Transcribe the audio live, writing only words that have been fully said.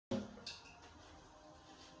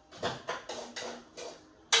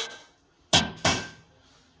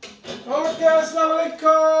Okay,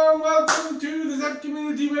 Assalamualaikum. Welcome to the Z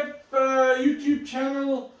Community Web YouTube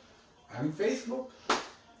channel and Facebook.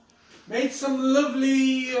 Made some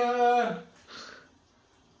lovely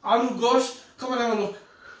aloo gosht. Come and have a look.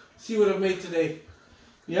 See what I've made today.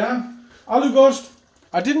 Yeah, aloo gosht.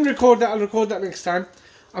 I didn't record that. I'll record that next time.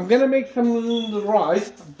 I'm gonna make some rice,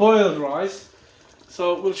 boiled rice.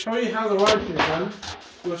 So we'll show you how the rice is done.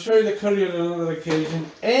 We'll show you the curry on another occasion.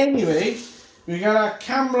 Anyway, we got our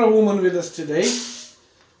camera woman with us today.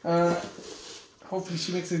 Hopefully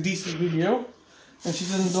she makes a decent video and she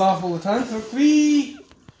doesn't laugh all the time. So 3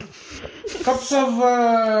 cups of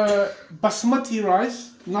basmati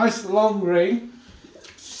rice, nice long grain.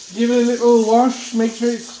 Give it a little wash, make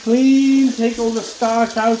sure it's clean, take all the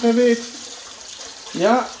starch out of it.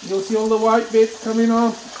 Yeah, you'll see all the white bits coming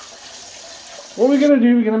off. What we're going to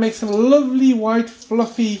do, we're going to make some lovely white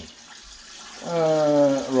fluffy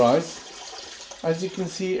rice. As you can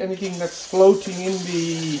see, anything that's floating in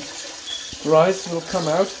the rice will come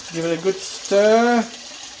out. Give it a good stir.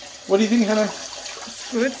 What do you think, Hannah?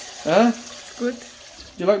 It's good. Huh? It's good.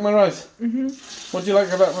 Do you like my rice? What do you like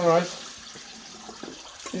about my rice?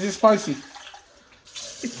 Is it spicy?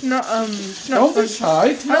 It's not Don't be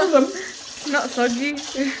shy, tell them. It's not soggy.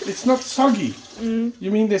 It's not soggy. You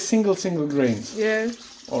mean they're single grains? Yeah.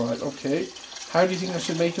 Alright, okay. How do you think I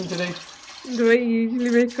should make them today? The way you usually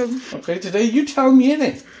make them. Okay, today you tell me,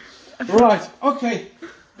 innit? Right, okay.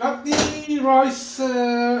 Got the rice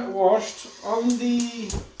washed on the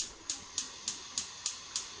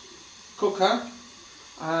cooker.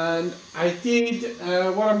 And I did,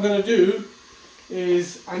 what I'm going to do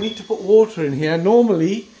is I need to put water in here.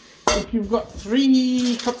 Normally, if you've got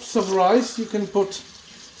 3 cups of rice, you can put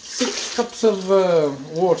 6 cups of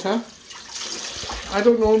water. I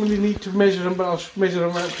don't normally need to measure them, but I'll measure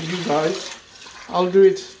them out for you guys. I'll do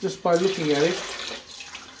it just by looking at it.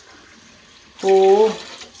 4,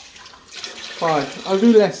 5. I'll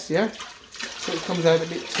do less, yeah? So it comes out a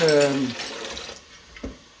bit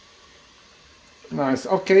nice.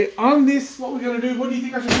 Okay, on this, what we're going to do, what do you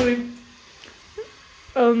think I should put in?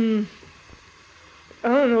 I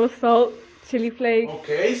don't know, salt, chili flakes.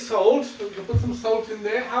 Okay, salt. We can put some salt in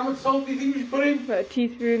there. How much salt do you think we should put in? About a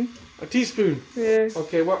teaspoon. A teaspoon? Yeah.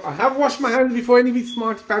 Okay, well, I have washed my hands before. Anybody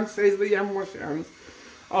smart pants says that you haven't washed your hands.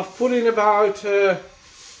 I've put in about,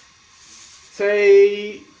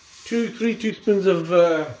 say, 2-3 teaspoons of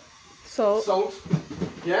salt.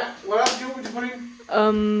 Yeah. What else do you want me to put in?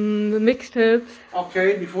 The mixed herbs.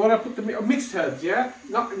 Okay, before I put the mixed herbs, yeah?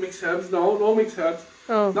 Not the mixed herbs, no mixed herbs.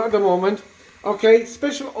 Oh. Not at the moment. Okay,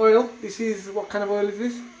 special oil. This is, what kind of oil is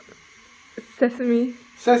this? Sesame.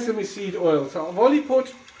 Sesame seed oil. So I've only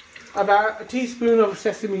put about a teaspoon of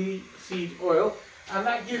sesame seed oil, and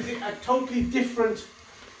that gives it a totally different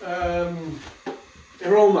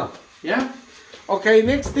aroma. Yeah? Okay,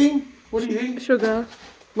 next thing, what do you think? Sugar.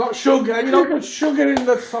 Not sugar. You don't put sugar in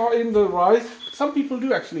the rice. Some people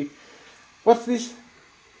do actually. What's this?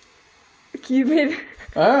 Cumin.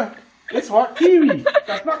 It's what? Kiwi.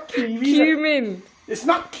 That's not kiwi. Cumin. It's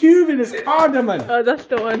not cumin, it's cardamom. Oh, that's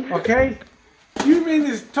the one. Okay? Cumin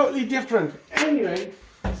is totally different. Anyway,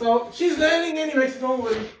 so she's learning anyway, so don't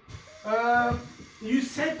worry. You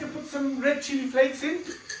said to put some red chili flakes in?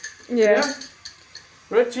 Yeah.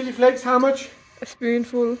 Red chili flakes, how much? A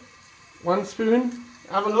spoonful. 1 spoon.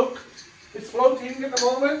 Have a look. It's floating at the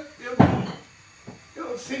moment.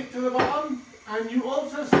 It'll sink to the bottom. And you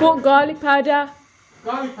also Put garlic powder.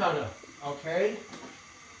 Garlic powder. Okay.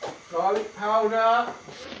 Garlic powder.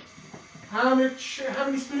 How many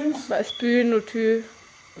spoons? About a spoon or 2.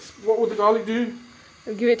 What would the garlic do?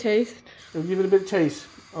 It'll give it taste. It'll give it a bit of taste.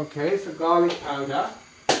 Okay, so garlic powder.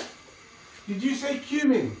 Did you say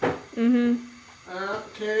cumin?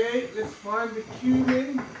 Okay, let's find the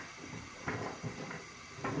cumin.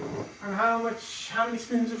 And how many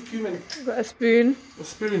spoons of cumin? Got a spoon. A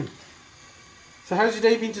spoon. So how's your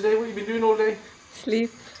day been today? What have you been doing all day?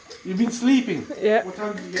 Sleep. You've been sleeping? Yeah. What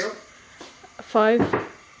time did you get up? 5.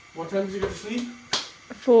 What time did you go to sleep?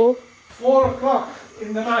 4. 4 o'clock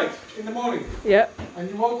in the night, in the morning. Yeah. And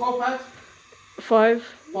you woke up at? 5.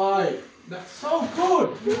 5. That's so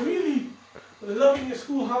good. You're really loving your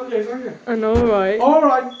school holidays, aren't you? I know, right?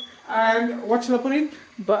 Alright. And what should I put in?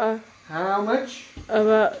 Butter. How much?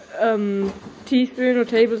 About teaspoon or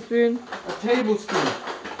tablespoon. A tablespoon.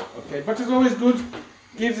 Okay, butter's always good.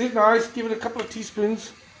 Gives it nice. Give it a couple of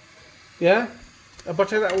teaspoons. Yeah? A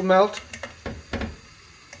butter that will melt.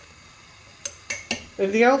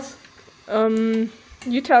 Anything else?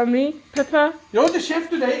 You tell me. Pepper. You're the chef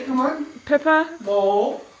today, come on. Pepper.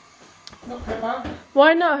 No. Not pepper.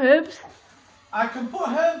 Why not herbs? I can put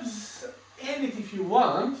herbs in it if you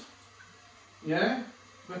want. Yeah,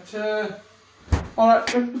 but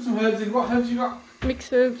alright, let's put some herbs in. What herbs you got?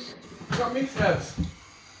 Mixed herbs. You got mixed herbs.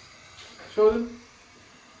 Show them.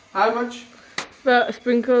 How much? About a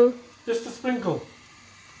sprinkle. Just a sprinkle.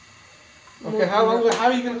 Okay, how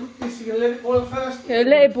are you going to cook this? You're going to let it boil first? Yeah,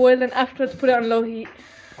 let it boil and afterwards put it on low heat.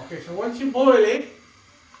 Okay, so once you boil it,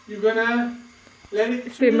 you're going to let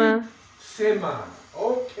it Simmer. Simmer.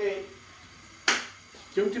 Okay.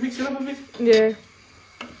 Do you want me to mix it up a bit? Yeah.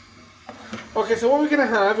 Okay, so what we're going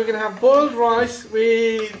to have boiled rice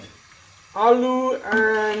with aloo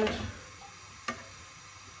and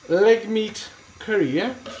leg meat curry,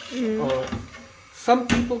 yeah? Alright. Some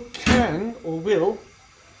people can or will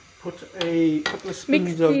put a couple of spoons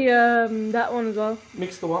Mix of... the, that one as well.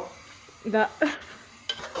 Mix the what? That.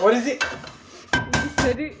 What is it? You just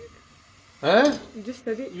said it. Huh? You just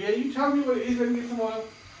said it. Yeah, you tell me what it is, let me get some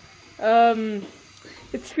oil.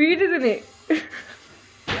 It's food, isn't it?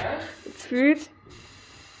 Yeah? It's food.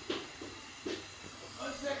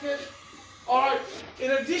 1 second. Alright,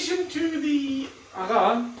 in addition to the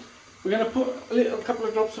agar, we're going to put a couple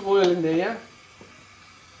of drops of oil in there, yeah?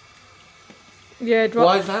 Yeah, drops.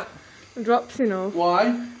 Why is that? Drops, you know.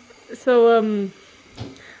 Why? So,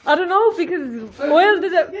 I don't know, because oil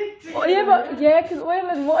doesn't... Oh, yeah, but, yeah, because oil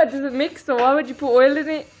and water doesn't mix, so why would you put oil in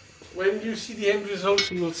it? When you see the end result,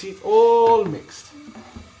 you will see it all mixed.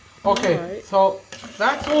 Okay, Alright. so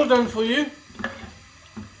that's all done for you.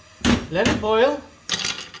 Let it boil.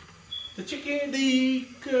 The chicken, the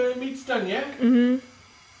meat's done, yeah?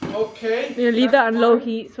 Mm-hmm. Okay. You leave that on low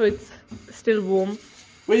heat so it's still warm.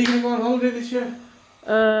 Where are you going to go on holiday this year?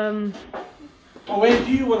 Or where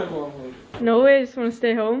do you want to go on holiday? No, I just want to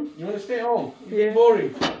stay home. You want to stay home? It's Yeah.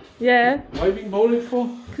 boring. Yeah, Why are you being bowling for?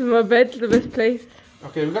 because my bed's the best place.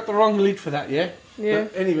 Okay, we got the wrong lid for that, yeah? Yeah.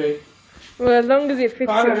 But anyway, Well, as long as it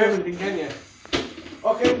fits can't have in. everything, can you?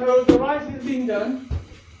 Okay, so the rice is being done.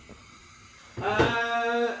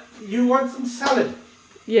 You want some salad?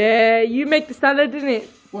 Yeah, you make the salad, innit?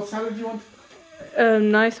 What salad do you want?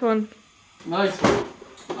 Nice one. Nice one.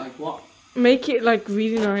 Like what? Make it like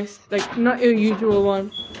really nice, like not your usual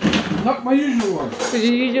one. Not my usual one. Because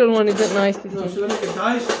your usual one isn't nice, is So it? should I make a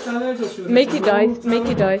diced salad or should I Make make it a rolled diced, make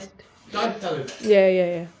it salad? diced. Diced salad. Yeah, yeah,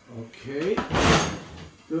 yeah. Okay.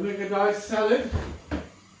 We'll make a diced salad.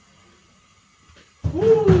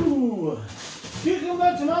 Ooh!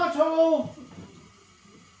 Cucumber, tomato,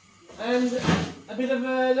 and a bit of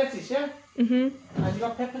lettuce, yeah? Mm-hmm. And you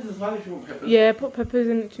got peppers as well if you want peppers. Yeah, put peppers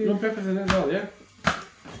in it You too. want peppers in it as well, yeah?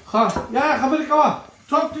 Ha! Yeah, Khabarikawa!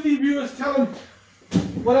 Talk to the viewers, tell them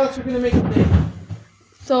what else you're going to make today.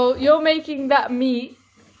 So, you're making that meat.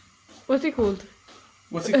 What's it called?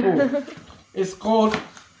 What's it called? It's called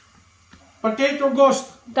potato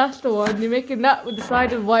ghost. That's the one. You're making that with the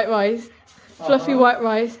side of white rice. Fluffy white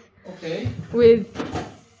rice. Okay. With,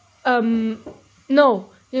 no.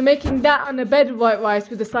 You're making that on a bed of white rice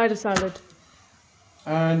with a side of salad.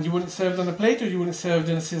 And you want it served on a plate or you want it served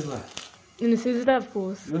in a sizzler? In a sizzler, of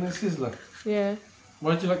course. You want a sizzler? Yeah.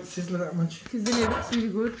 Why do you like the sizzler that much? Because then it looks really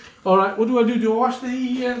good. Alright, what do I do? Do I wash the...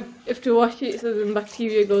 You have to wash it so the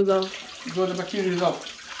bacteria goes off. Go the bacteria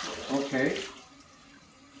off. Okay.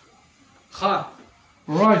 Ha!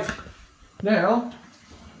 Right. Now...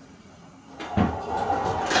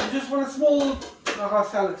 You just want a small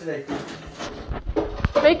salad today.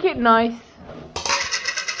 Make it nice.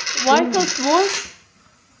 Why so small?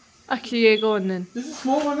 Actually, yeah, go on then. This is a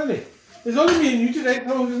small one, isn't it? There's only me and you today,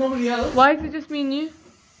 no, there's nobody else. Why is it just me and you?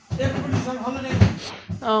 Everybody's on holiday.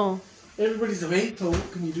 Oh. Everybody's away, so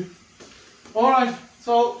what can you do? Alright,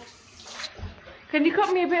 so... Can you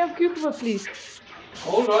cut me a bit of cucumber, please?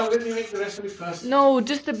 Hold on, let me make the rest of it first. No,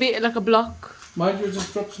 just a bit, like a block. Mind you,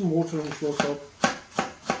 just drop some water on the floor, so...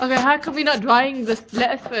 Okay, how come we're not drying the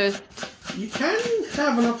lettuce first? You can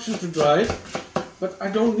have an option to dry it, but I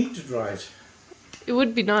don't need to dry it. It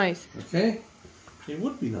would be nice. Okay? It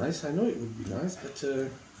would be nice, I know it would be nice, but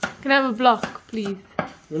Can I have a block, please?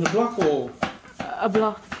 you want a block or... A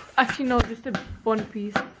block. Actually, no, just a one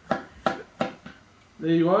piece.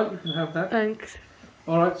 There you are, you can have that. Thanks.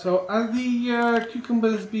 Alright, so as the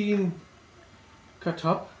cucumber's been cut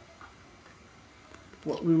up,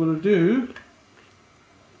 what we will do...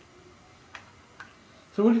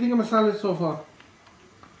 So what do you think of my salad so far?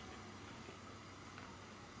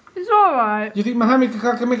 It's alright. Do you think Mohammed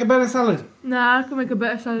can make a better salad? Nah, I can make a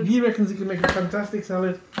better salad. He reckons he can make a fantastic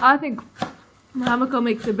salad. I think Mohammed can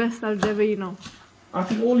make the best salad ever, you know. I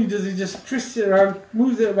think all he does is just twists it around,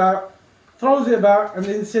 moves it about, throws it about, and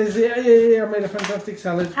then says, yeah, I made a fantastic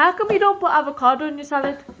salad. How come you don't put avocado in your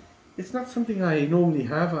salad? It's not something I normally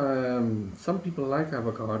have. Some people like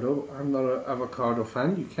avocado. I'm not an avocado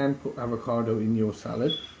fan. You can put avocado in your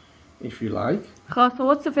salad if you like. So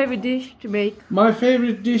what's your favourite dish to make? My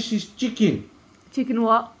favorite dish is chicken. Chicken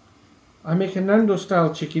what? I make a Nando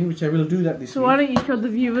style chicken, which I will do that this So week. why don't you show the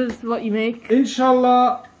viewers what you make?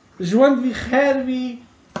 Inshallah, جوان بي خير بي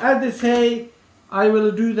I'd say I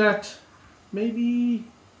will do that maybe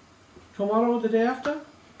tomorrow or the day after.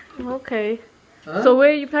 Okay. Huh? So where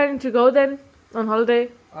are you planning to go then on holiday?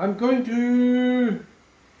 I'm going to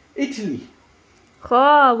Italy.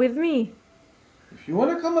 With me? If you want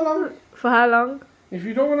to come along. For how long? If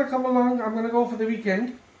you don't want to come along, I'm going to go for the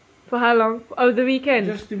weekend. For how long? Oh, the weekend?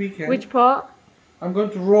 Just the weekend. Which part? I'm going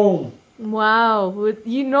to Rome. Wow.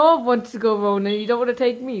 You know I want to go Rome and you don't want to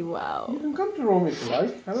take me? Wow. You can come to Rome if you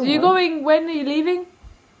like. So you're going, when are you leaving?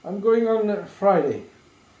 I'm going on Friday.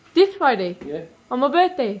 This Friday? Yeah. On my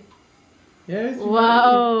birthday? Yes.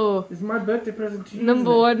 Wow. It's my birthday present to you.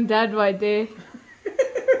 Number one dad right there.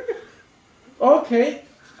 Okay.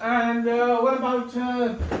 And what about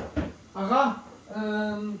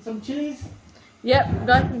some chilies? Yep,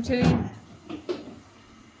 got some chilies.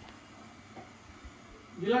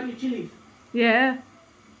 You like your chilies? Yeah.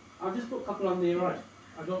 I'll just put a couple on there, right?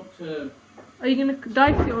 I don't... Are you going to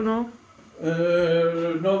dice it or no? No,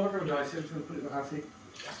 I'm not going to dice it. I'm just going to put it in the hassie.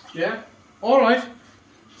 Yeah? Alright.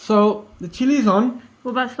 So, the chilies on.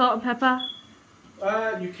 What about salt and pepper?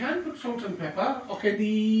 You can put salt and pepper. Okay,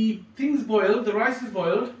 the thing's boiled. The rice is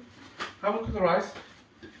boiled. Have a look at the rice.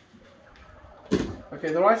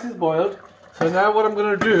 Okay, the rice is boiled. So now what I'm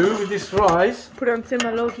going to do with this rice... Put it on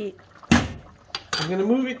simmer low heat. I'm going to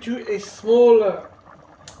move it to a smaller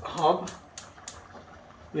hob.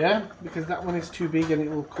 Yeah, because that one is too big and it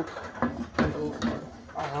will cook.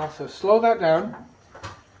 So slow that down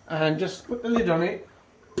and just put the lid on it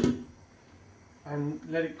and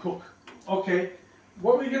let it cook. Okay,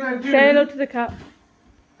 what we're going to do... Say hello to the cat.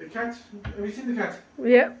 The cat? Have you seen the cat?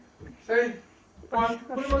 Yep. Say, one,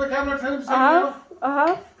 put him on the camera, tell him something. I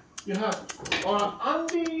have. You have. Alright, on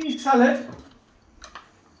the salad.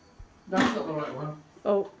 That's not the right one.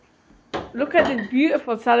 Oh. Look at this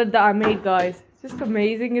beautiful salad that I made, guys. It's just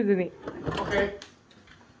amazing, isn't it? Okay.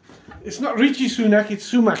 It's not Richie Sunak, it's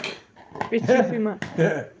sumac. Richie sumac.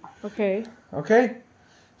 Yeah. Okay. Okay.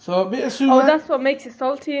 So a bit of sumac. Oh, that's what makes it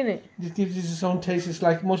salty, innit? This gives this its own taste. It's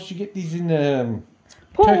like most you get these in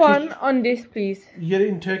Put Turkish, one on this, please. you get it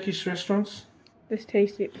in Turkish restaurants. Let's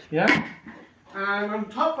taste it. Yeah. And on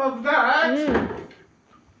top of that,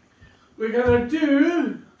 we're gonna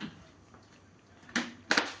do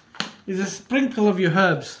is a sprinkle of your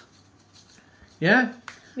herbs. Yeah?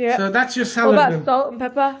 Yeah. So that's your What salad. about then. salt and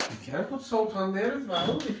pepper? You can put salt on there as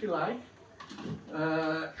well if you like.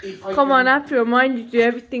 Come on, I have to remind you to do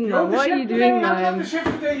everything now. You're the What are chef you today, doing, I'm not man? the chef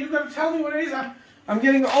today. You got to tell me what it is. I'm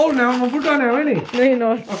getting old now. I'm a Buddha now, innit? No, you're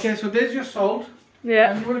not. Okay, so there's your salt.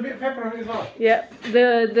 Yeah. And you want a bit of pepper on it as well? Yeah.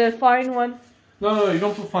 The fine one. No, you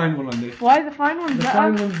don't put fine one on there. Why is the fine one The better?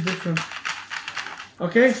 fine one's different.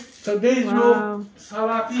 Okay, so there's Wow. your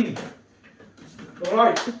salatin.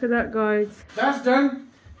 Alright, Look at that, guys. that's done.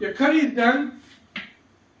 Your curry is done.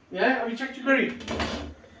 Yeah, have you checked your curry?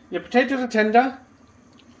 Your potatoes are tender.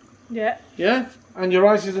 Yeah. Yeah, and your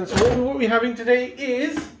rice isn't. So what we're having today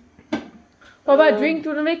is... What about drink? Do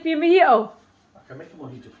you want to make me a mojito? I can make a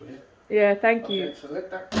mojito for you. Yeah, thank you. Okay, so let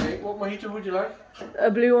that play. What mojito would you like?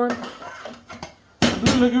 A blue one.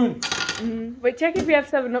 Blue Lagoon. Wait, check if we have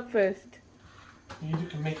 7-Up first. You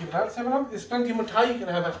can make it without 7-Up. There's plenty more Thai you can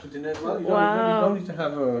have after dinner as well. You Wow. don't need to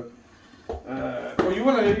have a... oh, you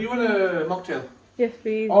want a mocktail? Yes,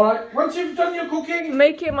 please. Alright, once you've done your cooking,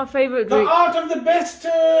 Make it my favourite the drink. art of the best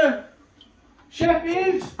chef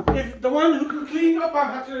is if the one who can clean up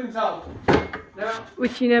after himself. Now,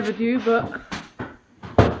 Which you never do, but...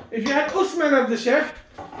 if you had Usman as the chef,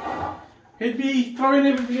 he'd be throwing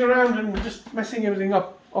everything around and just messing everything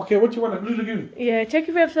up. Okay, what do you want? A Blue Lagoon? Yeah, check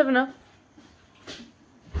if we have 7-Up.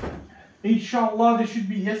 Inshallah, there should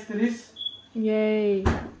be. Yes, there is. Yay.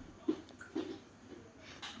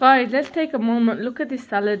 Guys, let's take a moment. Look at this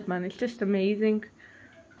salad, man. It's just amazing.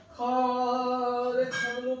 Let's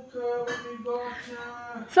have a look what we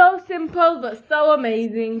got. So simple, but so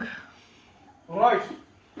amazing. Alright,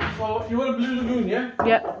 so you want a Blue Lagoon, yeah?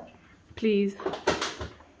 Yeah, please.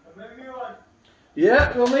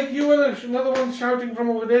 Yeah, we'll make you one. Another one shouting from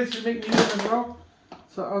over there should make me one as well.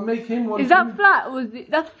 So I'll make him one. Is that flat?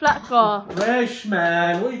 That's flat, car? Fresh,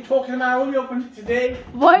 man. What are you talking about? Only opened it today.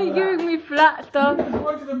 Why are you giving me flat stuff? You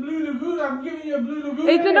wanted a Blue Lagoon? I'm giving you a Blue Lagoon.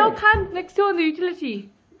 Is there no cans next door in the utility?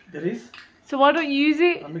 There is. So why don't you use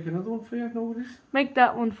it? I'll make another one for you. No worries. Make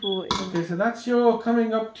that one for it. Okay, so that's your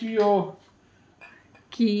coming up to your.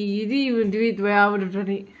 Key, you didn't even do it the way I would have done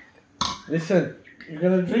it. Listen, you're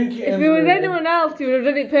gonna drink it. If it was anyone else, you would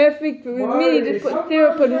have done it perfect. But with me, you just put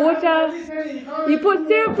syrup and water. You put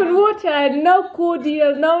syrup and water and no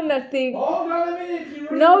cordial, no nothing. Hold on a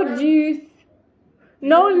minute. No juice.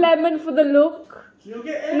 No lemon for the look.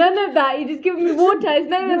 None of that. You just give me water. It's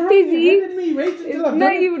not even fizzy. It's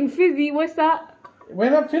not even fizzy. What's that?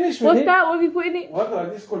 When I'm finished with What's it. that? What have you put in it? What?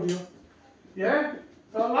 This cordial. Yeah?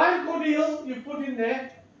 So lime cordial you put in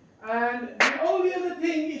there. And the only other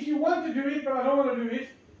thing, if you want to do it, but I don't want to do it,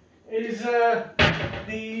 is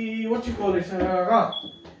the, what you call it,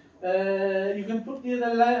 you can put the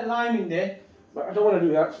other lime in there, but I don't want to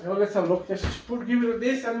do that. So let's have a look. Let's give it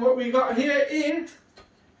this, and what we got here is,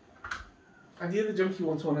 and the other junkie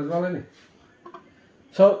wants one as well, isn't it?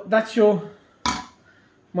 So that's your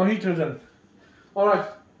mojito done. Alright,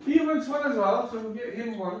 he wants one as well, so we'll get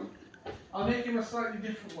him one. I'll make him a slightly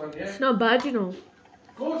different one, yeah? It's not bad, you know.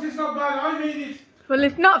 Of course it's not bad, I made it. Well,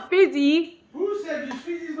 it's not fizzy. Who said this?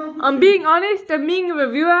 Fizzy is not good. I'm being honest. I'm being a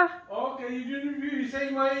reviewer. Okay, you do the review. You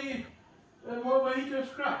say my mojito's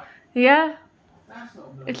crap. Yeah. That's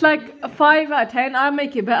not good. It's like a 5 out of 10. I'll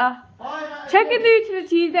make it better. 5 out of Check 10. in the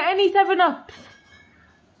utilities. Are any 7-Ups?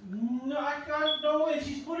 No, I can't. No way.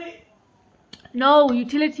 She's put it No,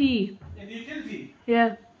 utility. in the utility.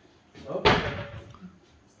 Yeah. Okay.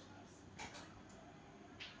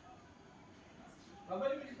 How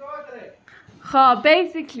many minutes are there?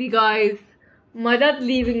 Basically, guys, my dad's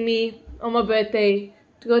leaving me on my birthday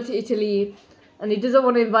to go to Italy, and he doesn't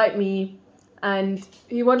want to invite me, and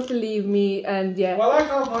he wants to leave me, and yeah. Well, I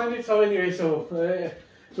can't find it, so anyway, so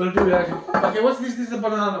we'll do that. Okay, what's this? This is the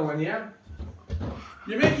banana one, yeah?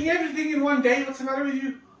 You're making everything in one day. What's the matter with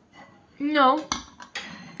you? No.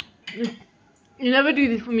 You never do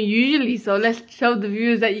this for me usually, so let's show the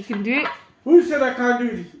viewers that you can do it. Who said I can't do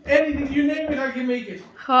this? Anything you name it, I can make it.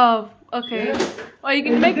 Oh, okay. Yeah. Oh, you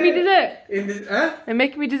can make me dessert. In this, huh? And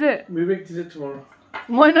make me dessert. We make dessert tomorrow.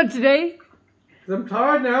 Why not today? 'Cause I'm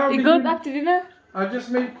tired now. It goes after dinner. I just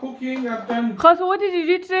made cooking. I've done. So what did you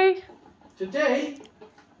do today? Today,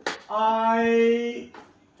 I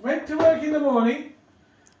went to work in the morning.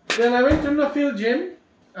 Then I went to Nuffield Gym.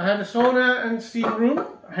 I had a sauna and steam room.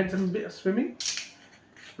 I had some bit of swimming.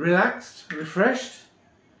 Relaxed, refreshed.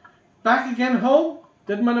 Back again home.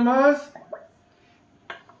 Did my namaz.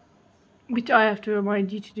 Which I have to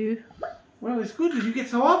remind you to do. Well, it's good that you get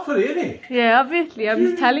so up for it, isn't it? Yeah, obviously. I'm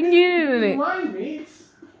just telling you, isn't it? Remind me.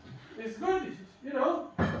 It's good, you know.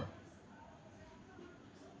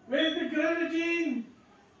 Where's the grenadine?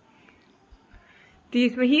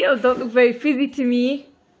 These mojitos don't look very fizzy to me.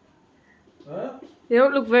 Huh? They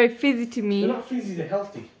don't look very fizzy to They're me. not fizzy, they're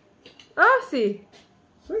healthy. Arsey.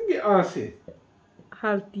 So you get arsey.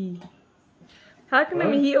 Healthy. How can a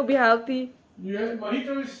What? mojito be healthy? Yeah,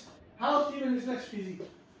 mojito is healthy when it's less fizzy.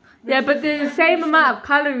 Yeah, but there's the same amount of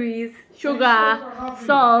calories, sugar,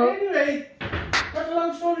 salt. Anyway, cut a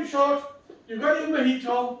long story short, you've got your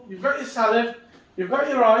mojito, you've got your salad, you've got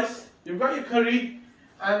your rice, you've got your curry,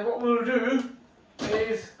 and what we'll do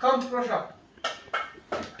is come brush up.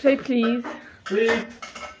 Say please. Please.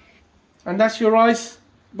 And that's your rice.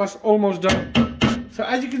 That's almost done. So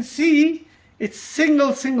as you can see, it's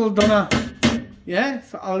single dona. Yeah,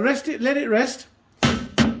 so I'll rest it, let it rest.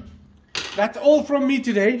 That's all from me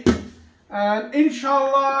today. And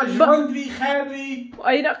inshallah, Jwandri Khairi.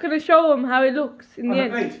 Are you not going to show them how it looks in the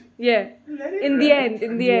end? Plate. Yeah. In the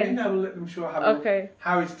end. I will let them show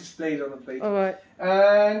how it's displayed on the plate. Alright.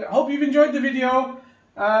 And I hope you've enjoyed the video.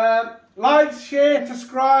 Like, share,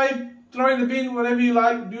 subscribe, throw in the bin, whatever you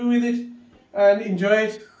like, do with it, and enjoy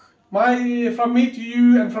it. From me to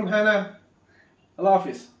you and from Hannah, Allah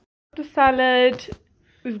Hafiz. The salad.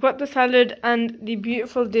 We've got the salad and the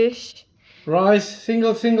beautiful dish. Rice,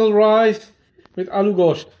 single rice with aloo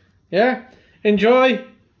gosht. Yeah? Enjoy.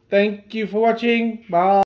 Thank you for watching. Bye.